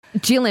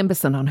Jill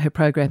Emberson on her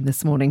program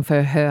this morning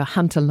for her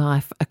Hunter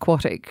Life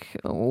Aquatic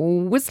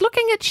was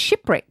looking at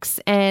shipwrecks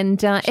and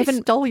She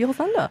stole your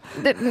thunder.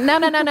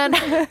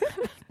 No.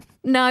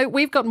 No,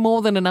 we've got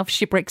more than enough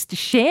shipwrecks to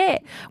share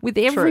with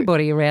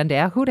everybody around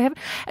our hood.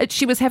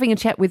 She was having a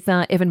chat with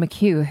Evan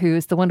McHugh, who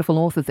is the wonderful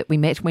author that we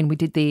met when we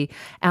did the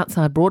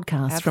outside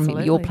broadcast from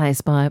your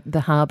place by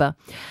the harbour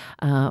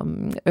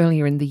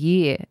earlier in the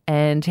year.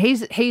 And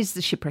he's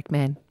the shipwreck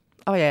man.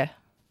 Oh, yeah.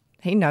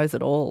 He knows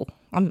it all.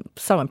 I'm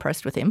so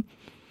impressed with him.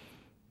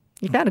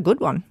 You found a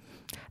good one.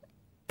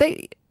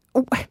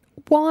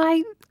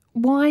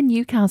 Why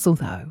Newcastle,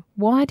 though?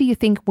 Why do you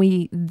think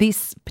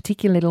this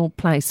particular little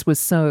place was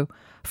so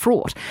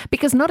fraught?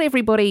 Because not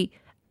everybody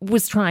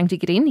was trying to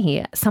get in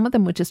here. Some of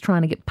them were just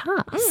trying to get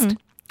past.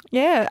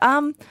 Yeah.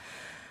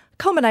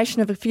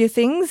 Combination of a few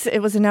things.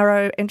 It was a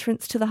narrow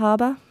entrance to the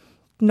harbour.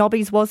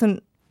 Nobby's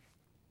wasn't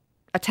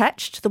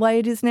attached the way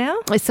it is now.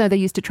 So they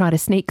used to try to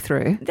sneak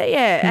through.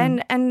 Yeah,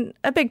 and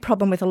a big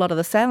problem with a lot of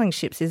the sailing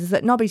ships is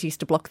that Nobby's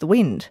used to block the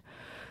wind.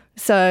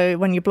 So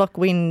when you block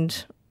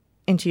wind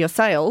into your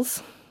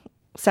sails,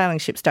 sailing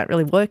ships don't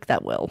really work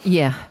that well.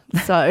 Yeah.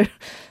 So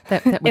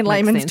that would in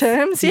layman's sense.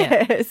 terms,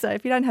 yeah. So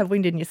if you don't have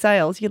wind in your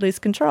sails, you lose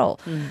control.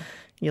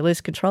 You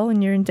lose control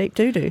and you're in deep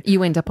doo-doo.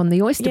 You end up on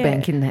the oyster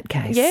bank in that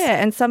case.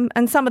 Yeah, and some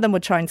of them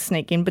would try and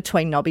sneak in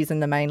between Nobby's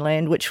and the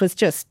mainland, which was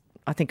just,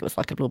 I think it was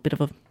like a little bit of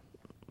a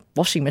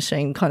washing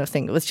machine kind of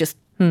thing. It was just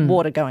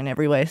water going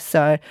everywhere.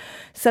 So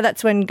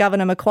that's when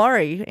Governor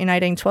Macquarie in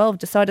 1812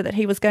 decided that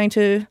he was going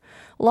to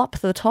lop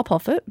the top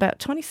off it, about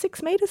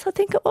 26 metres I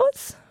think it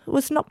was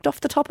knocked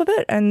off the top of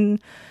it,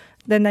 and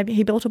then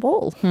he built a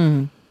wall.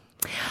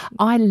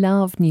 I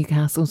love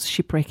Newcastle's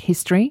shipwreck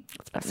history.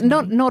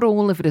 Not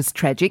all of it is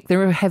tragic.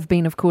 There have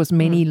been, of course,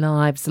 many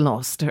lives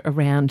lost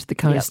around the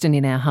coast and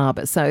in our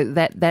harbour, so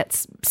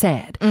that's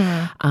sad.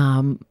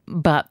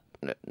 But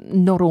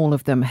not all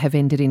of them have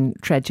ended in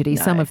tragedy.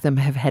 No. Some of them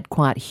have had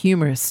quite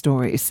humorous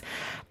stories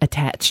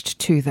attached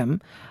to them.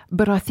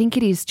 But I think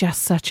it is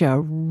just such a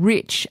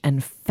rich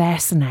and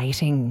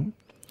fascinating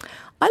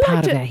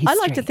part of our history. I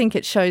like to think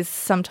it shows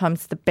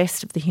sometimes the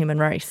best of the human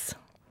race.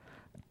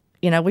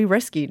 You know,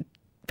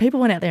 people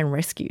went out there and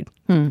rescued,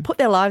 put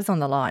their lives on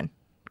the line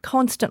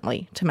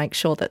constantly to make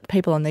sure that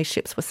people on these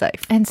ships were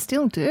safe. And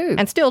still do.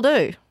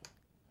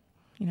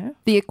 You know,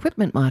 the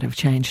equipment might have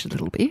changed a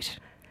little bit.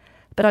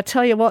 But I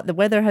tell you what, the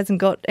weather hasn't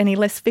got any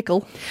less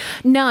fickle.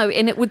 No,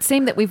 and it would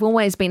seem that we've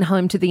always been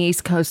home to the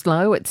East Coast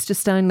low. It's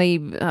just only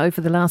over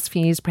the last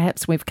few years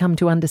perhaps we've come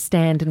to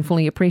understand and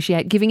fully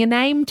appreciate giving a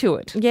name to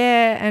it.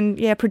 Yeah, and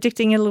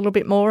predicting it a little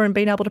bit more and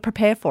being able to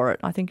prepare for it.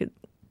 I think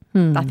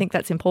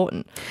that's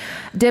important.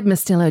 Deb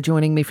Mostello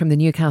joining me from the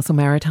Newcastle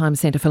Maritime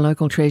Centre for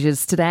Local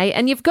Treasures today.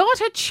 And you've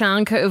got a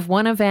chunk of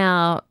one of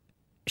our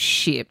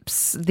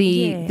ships,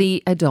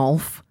 the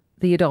Adolphe.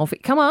 The Adolphe.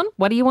 Come on,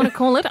 what do you want to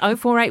call it?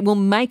 048, we'll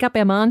make up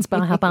our minds by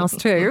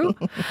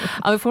 2:30.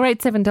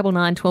 048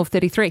 799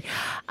 1233.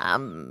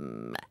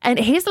 And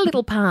here's a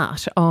little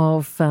part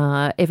of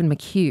Evan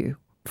McHugh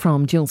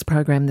from Jill's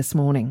program this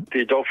morning.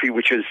 The Adolphe,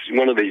 which is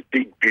one of these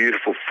big,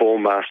 beautiful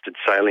four-masted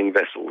sailing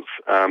vessels,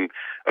 a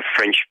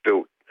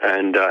French-built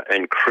and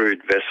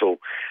crewed vessel.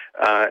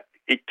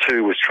 It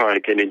too was trying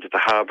to get into the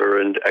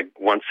harbour and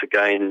once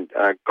again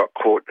got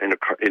caught in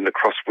the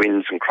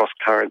crosswinds and cross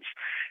currents.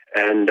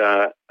 And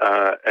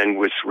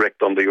was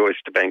wrecked on the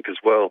oyster bank as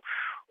well.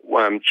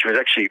 She was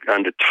actually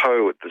under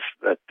tow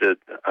there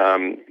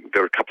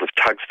were a couple of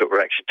tugs that were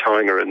actually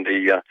towing her, and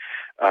the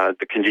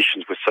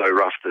conditions were so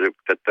rough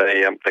that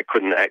they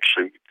couldn't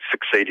actually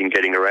succeed in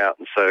getting her out,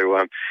 and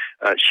so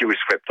she was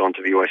swept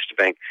onto the oyster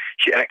bank.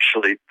 She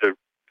actually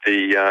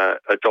the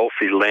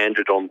Adolphe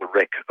landed on the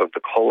wreck of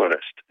the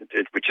Colonist,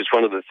 which is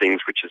one of the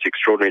things which is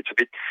extraordinary. It's a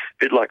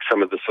bit like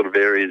some of the sort of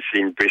areas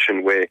in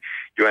Britain where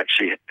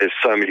there's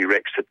so many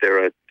wrecks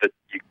that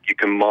you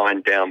can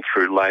mine down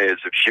through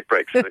layers of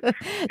shipwrecks.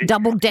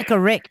 Double-decker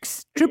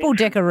wrecks,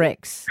 triple-decker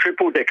wrecks.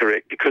 Triple-decker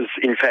wreck, because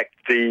in fact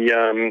she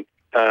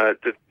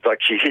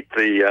hit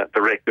the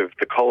wreck of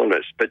the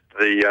Colonist, but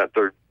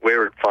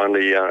where it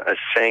finally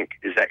sank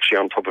is actually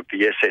on top of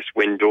the SS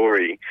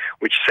Wendouree,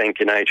 which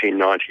sank in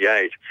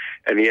 1898,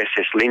 and the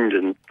SS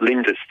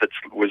Lindis that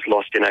was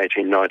lost in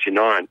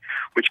 1899,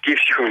 which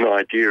gives you an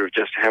idea of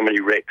just how many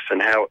wrecks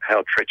and how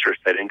treacherous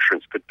that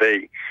entrance could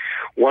be.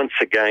 Once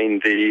again,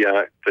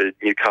 the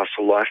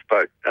Newcastle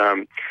lifeboat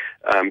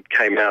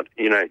came out,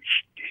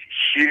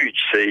 huge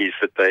seas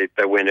that they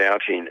went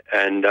out in,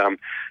 and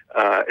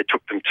it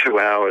took them 2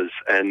 hours,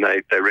 and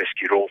they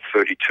rescued all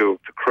 32 of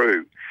the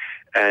crew.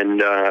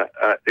 And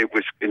it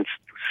was in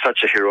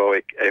such a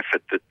heroic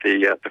effort that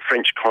the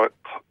French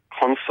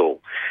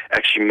consul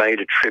actually made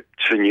a trip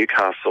to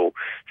Newcastle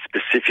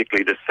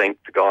specifically to thank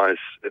the guys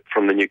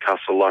from the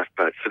Newcastle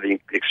lifeboat for the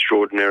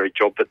extraordinary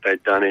job that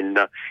they'd done in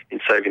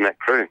saving that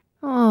crew.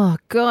 Oh,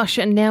 gosh.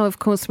 And now, of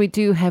course, we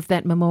do have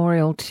that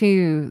memorial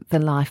to the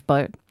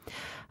lifeboat.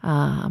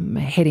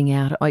 heading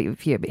out,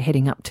 if you're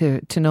heading up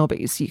to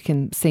Nobby's, you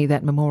can see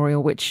that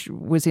memorial, which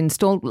was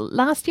installed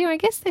last year, I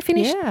guess. They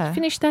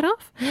finished that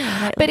off.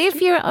 Yeah, but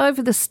if you're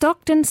over the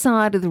Stockton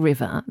side of the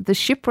river, the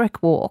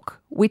Shipwreck Walk,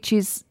 which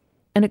is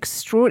an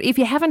extraordinary, if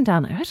you haven't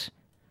done it,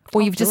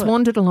 or you've just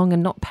wandered along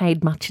and not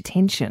paid much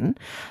attention,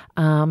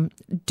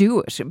 do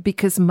it,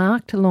 because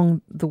marked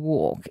along the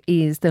walk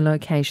is the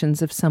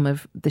locations of some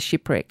of the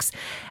shipwrecks.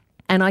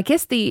 And I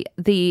guess the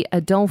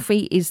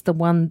Adelphi is the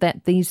one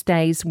that these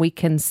days we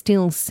can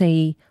still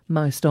see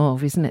most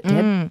of, isn't it,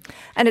 Deb?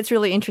 And it's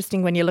really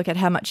interesting when you look at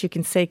how much you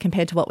can see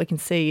compared to what we can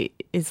see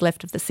is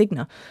left of the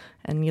Cygna,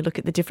 and you look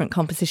at the different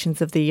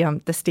compositions of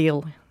the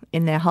steel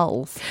in their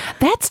hulls.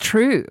 That's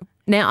true.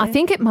 Now, I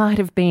think it might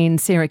have been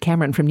Sarah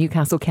Cameron from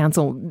Newcastle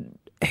Council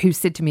who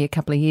said to me a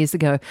couple of years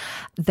ago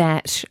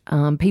that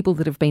people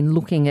that have been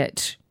looking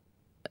at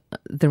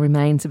the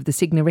remains of the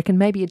Cygna reckon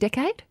maybe a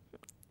decade?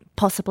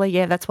 Possibly,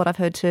 yeah, that's what I've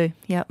heard too,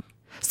 yep.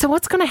 So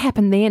what's going to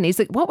happen then?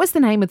 What was the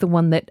name of the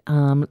one that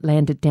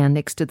landed down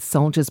next to the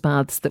soldiers'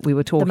 baths that we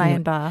were talking about? The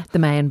Mayan Bar. The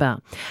Mayan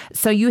Bar.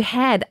 So you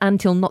had,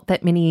 until not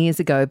that many years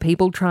ago,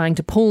 people trying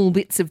to pull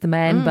bits of the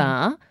Mayan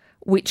Bar,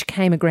 which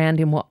came aground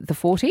in what, the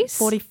 40s?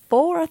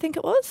 44, I think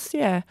it was,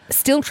 yeah.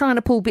 Still trying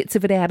to pull bits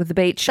of it out of the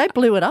beach. They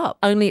blew it up.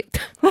 Only...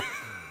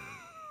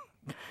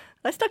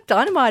 They stuck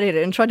dynamite in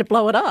it and tried to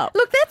blow it up.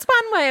 Look, that's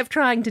one way of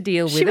trying to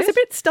deal with it. She was a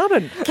bit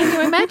stubborn. Can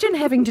you imagine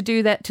having to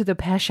do that to the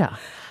Pasha?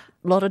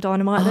 A lot of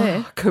dynamite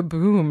there.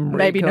 Kaboom.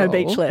 Maybe no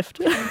beach left.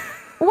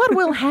 What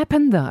will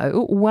happen,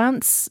 though,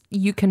 once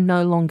you can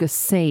no longer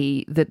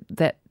see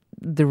that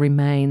the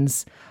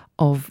remains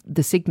of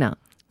the Cygna?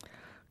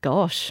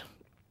 Gosh.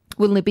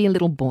 Will there be a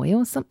little buoy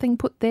or something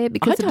put there?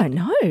 Because I don't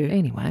know.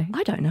 Anyway.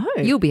 I don't know.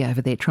 You'll be over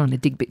there trying to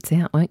dig bits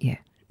out, won't you?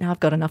 No, I've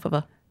got enough of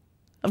her.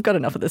 I've got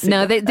enough of the Cygna.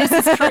 No, this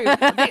is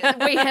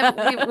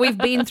true. We've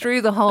been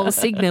through the whole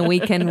Cygna. We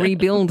can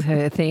rebuild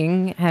her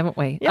thing, haven't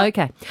we? Yep.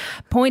 Okay.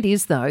 Point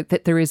is, though,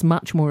 that there is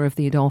much more of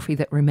the Adelphi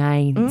that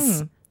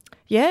remains.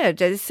 Yeah,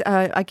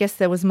 I guess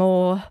there was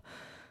more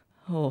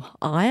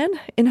iron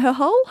in her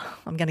hull.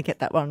 I'm going to get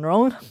that one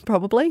wrong,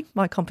 probably.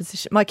 My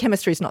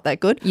chemistry is not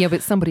that good. Yeah,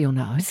 but somebody will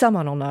know.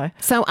 Someone will know.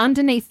 So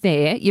underneath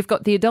there, you've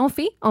got the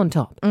Adelphi on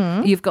top.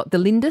 You've got the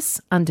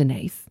Lindis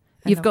underneath.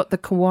 You've got the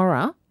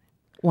Kawara,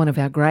 one of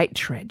our great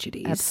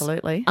tragedies.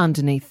 Absolutely.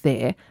 Underneath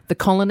there. The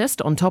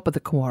Colonist on top of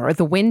the Kawara.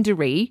 The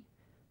Wendouree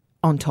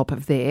on top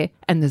of there.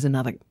 And there's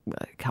another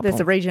couple.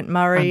 There's a Regent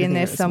Murray in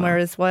there somewhere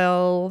as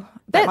well.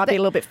 That might be a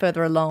little bit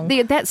further along.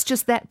 That's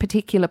just that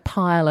particular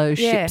pile of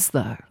ships,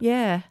 though.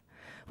 Yeah.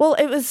 Well,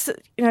 it was,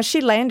 she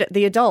landed,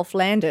 the Adelphi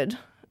landed.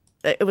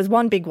 It was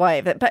one big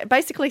wave.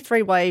 Basically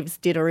 3 waves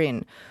did her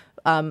in.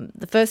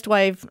 The first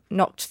wave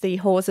knocked the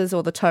hawsers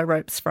or the tow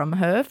ropes from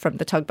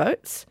the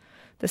tugboats.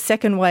 The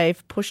second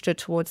wave pushed her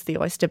towards the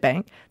oyster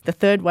bank. The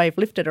third wave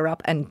lifted her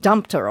up and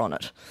dumped her on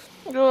it.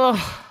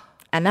 Oh.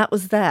 And that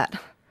was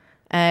that.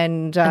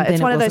 And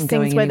it's one of those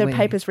things where the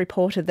papers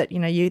reported that,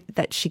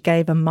 that she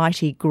gave a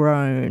mighty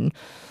groan.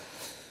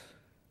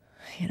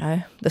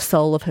 The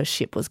soul of her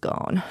ship was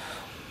gone.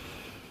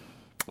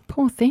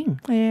 Poor thing.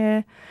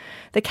 Yeah.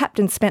 The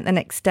captain spent the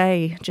next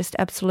day just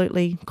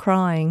absolutely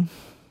crying.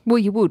 Well,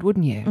 you would,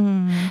 wouldn't you?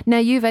 Now,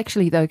 you've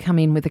actually, though, come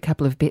in with a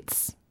couple of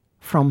bits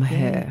from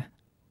her.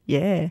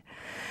 Yeah.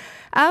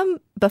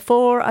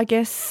 Before, I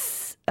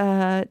guess,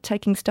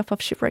 taking stuff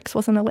off shipwrecks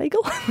wasn't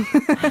illegal. So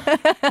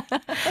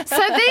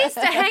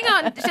hang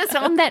on, just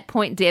on that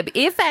point, Deb,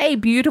 if a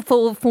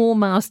beautiful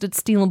 4-masted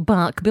steel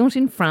bark built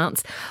in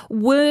France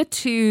were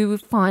to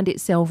find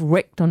itself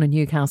wrecked on a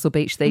Newcastle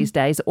beach these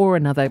days, or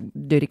another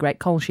dirty great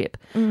coal ship,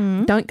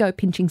 don't go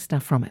pinching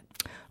stuff from it.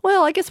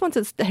 Well, I guess once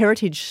it's the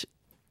heritage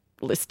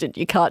listed,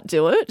 you can't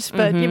do it,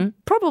 but you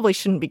probably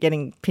shouldn't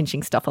be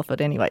pinching stuff off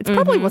it anyway. It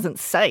probably wasn't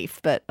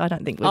safe, but I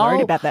don't think we worried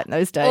about that in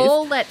those days.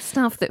 All that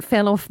stuff that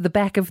fell off the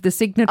back of the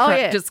Cygna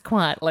truck just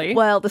quietly.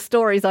 Well, the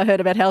stories I heard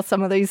about how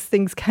some of these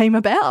things came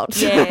about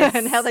yes.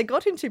 and how they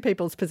got into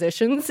people's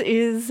possessions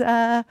is,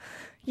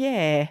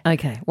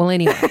 Okay, well,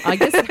 anyway, I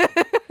guess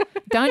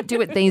don't do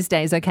it these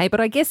days, okay?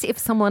 But I guess if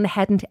someone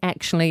hadn't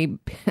actually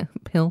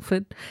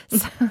pilfered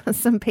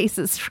some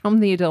pieces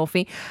from the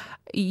Adelphi,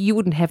 you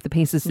wouldn't have the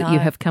pieces that you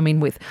have come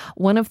in with.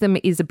 One of them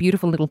is a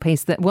beautiful little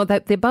piece they're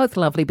both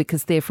lovely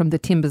because they're from the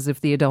timbers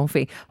of the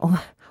Adelphi.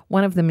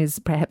 One of them is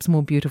perhaps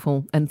more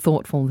beautiful and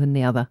thoughtful than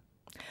the other.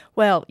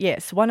 Well,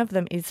 yes, one of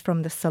them is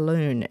from the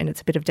saloon, and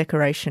it's a bit of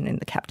decoration in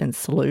the captain's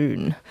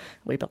saloon,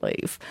 we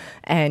believe.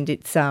 And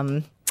it's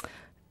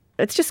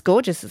just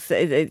gorgeous.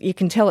 You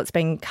can tell it's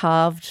been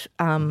carved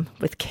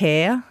with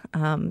care.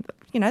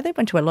 They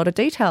went to a lot of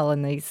detail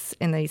in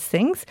these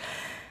things.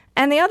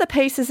 And the other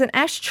piece is an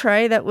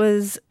ashtray that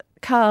was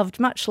carved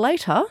much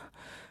later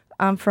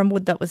from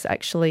wood that was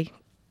actually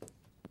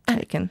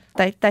taken.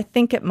 They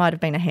think it might have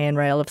been a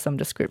handrail of some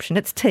description.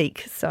 It's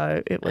teak,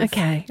 so it was...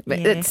 Okay,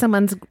 but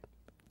someone's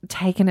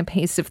taken a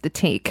piece of the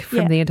teak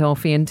from the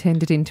Adelphi and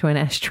turned it into an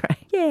ashtray.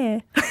 Yeah.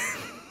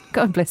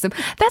 God bless them.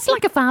 That's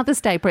like a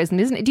Father's Day present,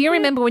 isn't it? Do you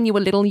remember when you were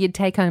little, you'd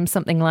take home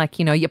something like,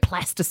 your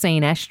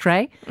plasticine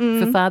ashtray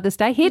for Father's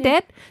Day? Here,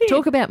 Dad,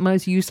 talk about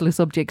most useless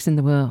objects in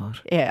the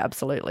world. Yeah,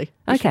 absolutely.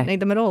 You Okay. shouldn't need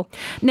them at all.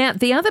 Now,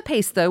 the other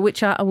piece, though,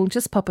 which I will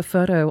just pop a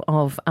photo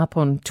of up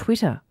on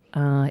Twitter,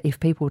 if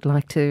people would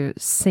like to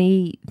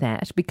see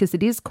that, because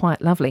it is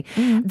quite lovely.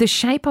 The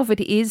shape of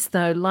it is,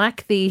 though,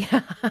 like the,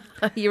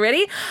 you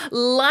ready?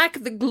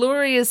 Like the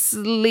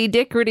gloriously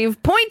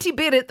decorative pointy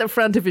bit at the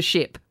front of a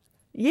ship.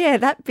 Yeah,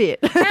 that bit.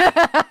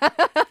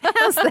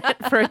 How's that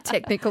for a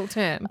technical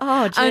term?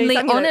 Oh, geez, Only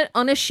I'm gonna-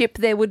 on a ship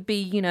there would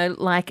be,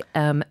 like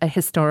a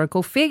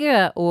historical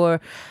figure or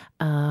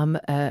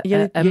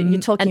You're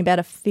talking about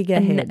a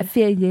figurehead.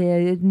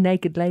 a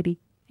naked lady.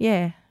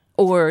 Yeah.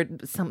 Or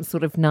some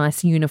sort of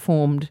nice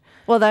uniformed.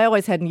 Well, they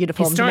always had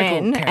uniformed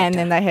Historical men, character. and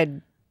then they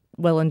had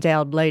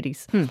well-endowed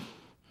ladies.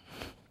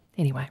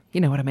 Anyway, you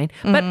know what I mean.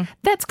 But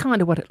that's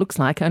kind of what it looks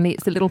like, only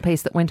it's a little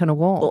piece that went on a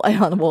wall.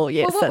 Well, on the wall,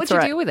 yes, Well, what would that's you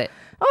right. do with it?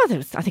 Oh, I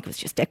think it was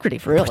just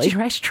decorative, really. Put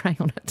your ashtray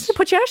on it.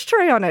 Put your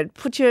ashtray on it.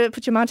 Put your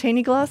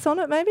martini glass on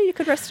it. Maybe you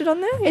could rest it on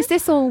there. Is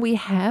this all we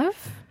have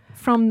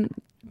from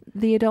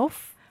the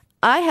Adolf?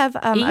 I have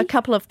E? a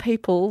couple of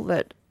people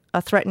that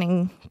are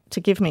threatening to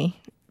give me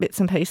bits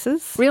and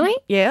pieces. Really?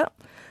 Yeah.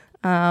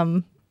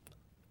 One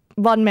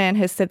man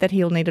has said that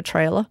he'll need a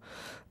trailer.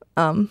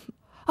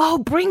 Oh,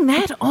 bring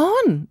that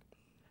on.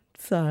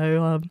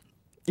 So,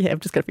 yeah,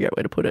 I've just got to figure out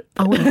where to put it.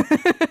 I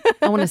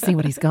want to see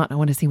what he's got. I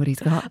want to see what he's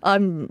got.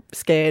 I'm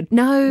scared.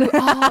 No.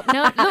 Oh,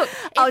 no. Look,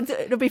 Oh,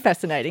 it'll be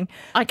fascinating.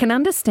 I can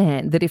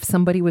understand that if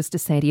somebody was to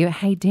say to you,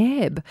 hey,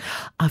 Deb,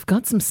 I've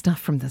got some stuff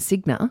from the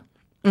Cigna,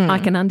 I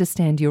can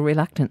understand your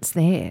reluctance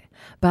there.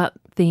 But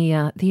the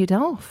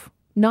Adolf,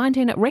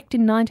 wrecked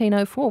in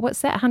 1904,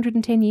 what's that,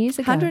 110 years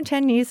ago?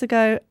 110 years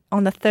ago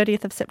on the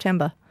 30th of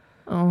September.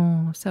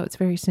 Oh, so it's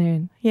very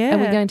soon. Yeah. Are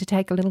we going to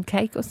take a little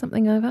cake or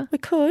something over? We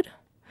could.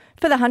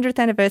 For the 100th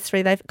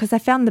anniversary, because they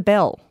found the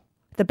bell.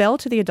 The bell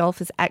to the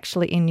Adolf is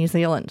actually in New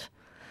Zealand.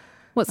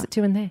 What's it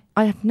doing there?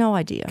 I have no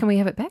idea. Can we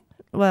have it back?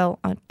 Well,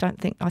 I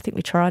think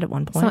we tried at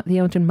one It's point. like the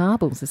Elgin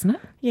Marbles, isn't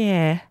it?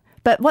 Yeah.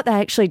 But what they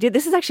actually did,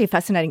 this is actually a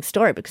fascinating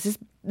story because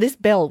this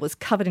bell was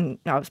covered in,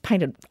 it was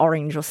painted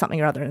orange or something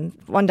or other. And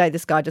one day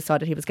this guy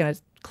decided he was going to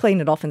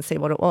clean it off and see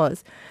what it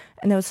was.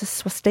 And there was a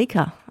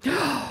swastika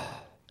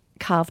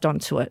carved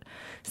onto it.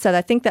 So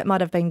they think that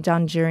might have been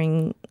done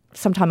during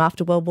sometime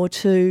after World War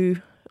II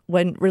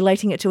when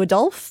relating it to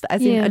Adolf,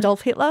 as in Yeah.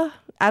 Adolf Hitler.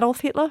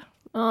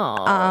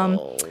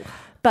 Oh.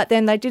 But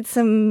then they did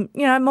some,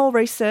 more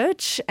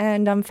research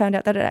and found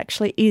out that it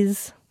actually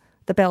is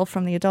the bell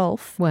from the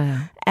Adolf.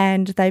 Wow.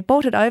 And they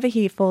brought it over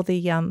here for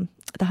the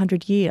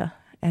 100-year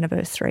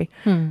anniversary,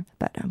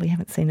 but we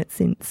haven't seen it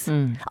since.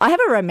 I have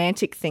a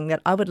romantic thing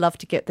that I would love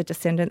to get the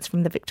descendants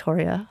from the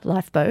Victoria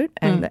lifeboat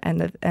and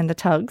the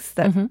tugs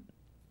that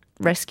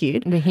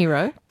rescued, The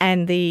hero.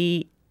 and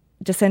the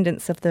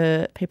descendants of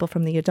the people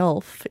from the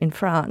Adolf in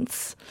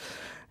France,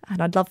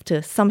 and I'd love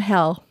to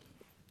somehow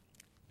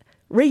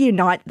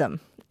reunite them.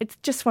 It's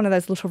just one of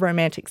those little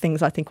romantic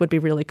things I think would be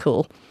really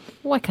cool.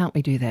 Why can't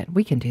we do that?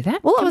 We can do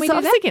that. Well, Can I we was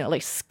do that? thinking at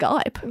least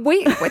Skype.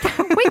 We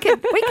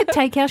could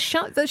take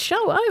the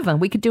show over.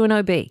 We could do an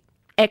OB from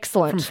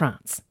Excellent.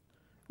 France.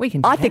 We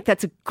can do I that. think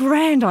that's a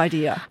grand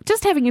idea.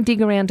 Just having a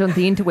dig around on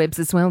the interwebs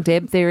as well,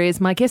 Deb.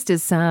 My guest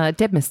is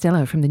Deb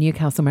Mostello from the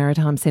Newcastle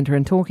Maritime Centre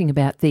and talking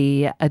about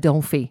the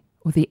Adolphi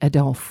or the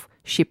Adolf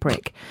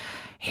shipwreck.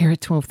 Here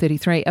at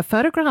 12:33, a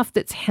photograph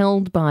that's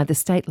held by the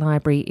State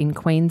Library in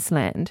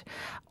Queensland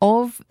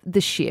of the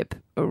ship,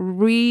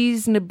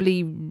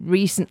 reasonably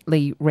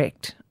recently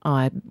wrecked,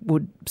 I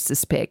would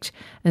suspect.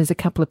 There's a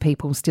couple of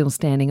people still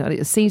standing on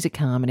it. Seas are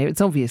calm and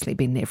it's obviously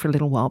been there for a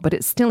little while, but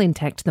it's still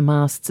intact. The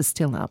masts are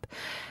still up.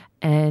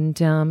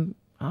 And,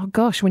 oh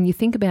gosh, when you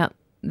think about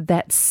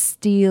that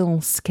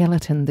steel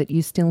skeleton that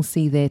you still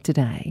see there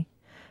today,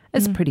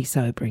 it's pretty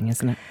sobering,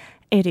 isn't it?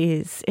 It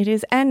is.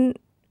 And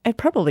it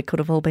probably could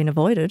have all been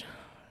avoided.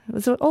 It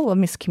was all a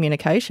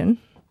miscommunication.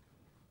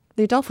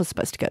 The Adolf was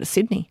supposed to go to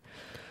Sydney.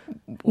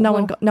 No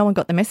one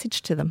got the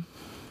message to them.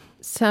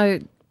 So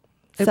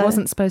it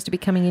wasn't supposed to be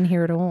coming in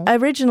here at all?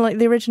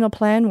 The original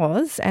plan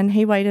was, and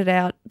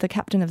the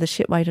captain of the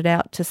ship waited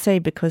out to see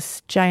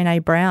because J&A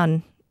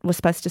Brown was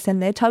supposed to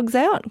send their tugs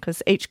out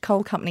because each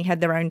coal company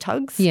had their own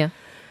tugs. Yeah.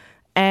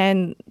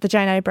 And the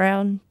J&A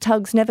Brown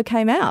tugs never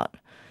came out.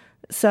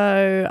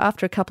 So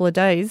after a couple of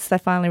days, they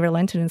finally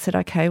relented and said,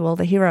 okay, well,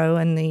 the Hero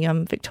and the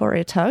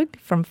Victoria tug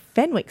from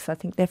Fenwick's, I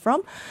think they're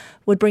from,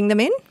 would bring them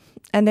in.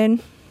 And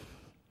then,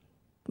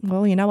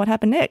 well, you know what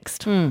happened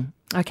next.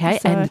 Okay,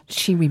 So- and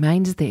she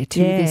remains there to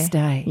this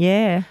day.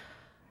 Yeah.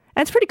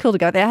 And it's pretty cool to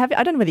go there.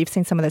 I don't know whether you've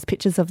seen some of those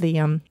pictures of the,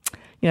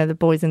 the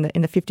boys in the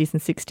 50s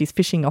and 60s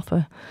fishing off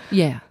her.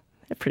 Yeah.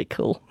 They're pretty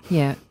cool.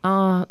 Yeah.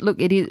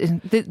 Look, it is.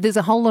 There's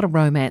a whole lot of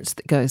romance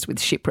that goes with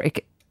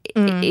shipwreck.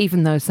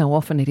 even though so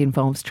often it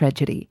involves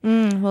tragedy.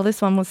 Well,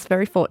 this one was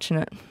very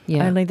fortunate.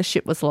 Yeah. Only the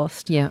ship was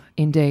lost. Yeah,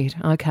 indeed.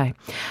 Okay.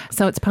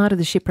 So it's part of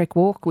the Shipwreck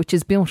Walk, which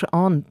is built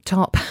on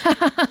top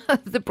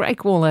the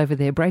breakwall over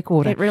there,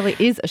 breakwater. It really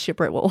is a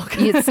shipwreck walk.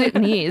 It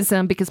certainly is,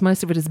 because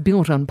most of it is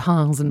built on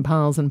piles and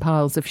piles and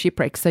piles of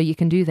shipwrecks, so you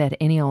can do that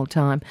any old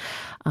time.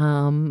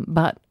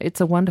 But it's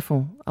a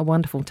wonderful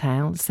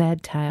tale,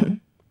 sad tale,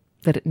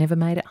 that it never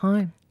made it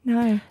home.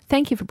 No.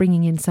 Thank you for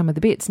bringing in some of the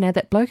bits. Now,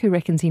 that bloke who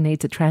reckons he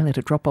needs a trailer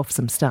to drop off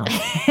some stuff,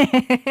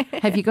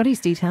 have you got his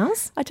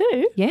details? I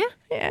do. Yeah?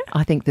 Yeah.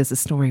 I think there's a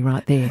story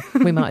right there.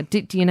 We might.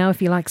 Do you know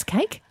if he likes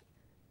cake?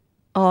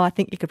 Oh, I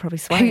think you could probably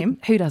sway him.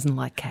 Who doesn't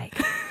like cake?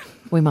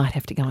 We might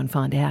have to go and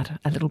find out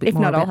a little bit If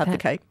more not, about I'll have that. the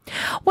cake.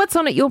 What's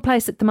on at your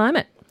place at the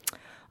moment?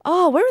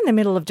 Oh, we're in the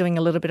middle of doing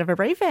a little bit of a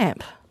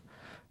revamp.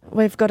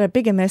 We've got a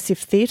big immersive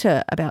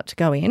theatre about to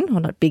go in,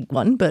 well, not a big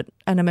one, but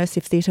an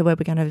immersive theatre where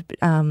we're going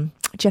to,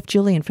 Jeff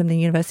Julian from the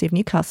University of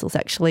Newcastle is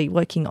actually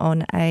working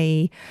on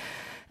a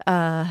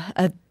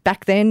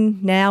back then,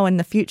 now and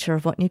the future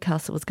of what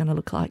Newcastle was going to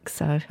look like.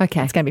 So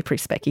Okay. it's going to be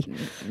pretty specky.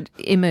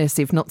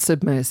 Immersive, not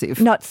submersive.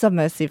 Not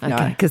submersive, Okay,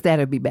 no. because that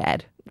would be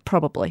bad.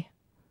 Probably.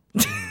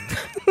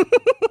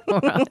 All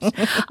right.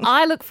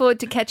 I look forward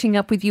to catching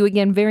up with you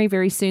again very,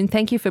 very soon.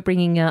 Thank you for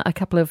bringing a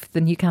couple of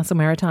the Newcastle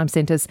Maritime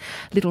Centre's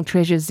little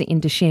treasures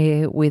in to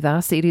share with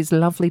us. It is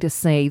lovely to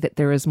see that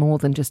there is more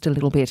than just a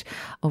little bit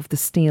of the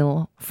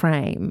steel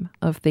frame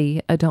of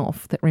the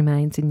Adolphe that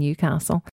remains in Newcastle.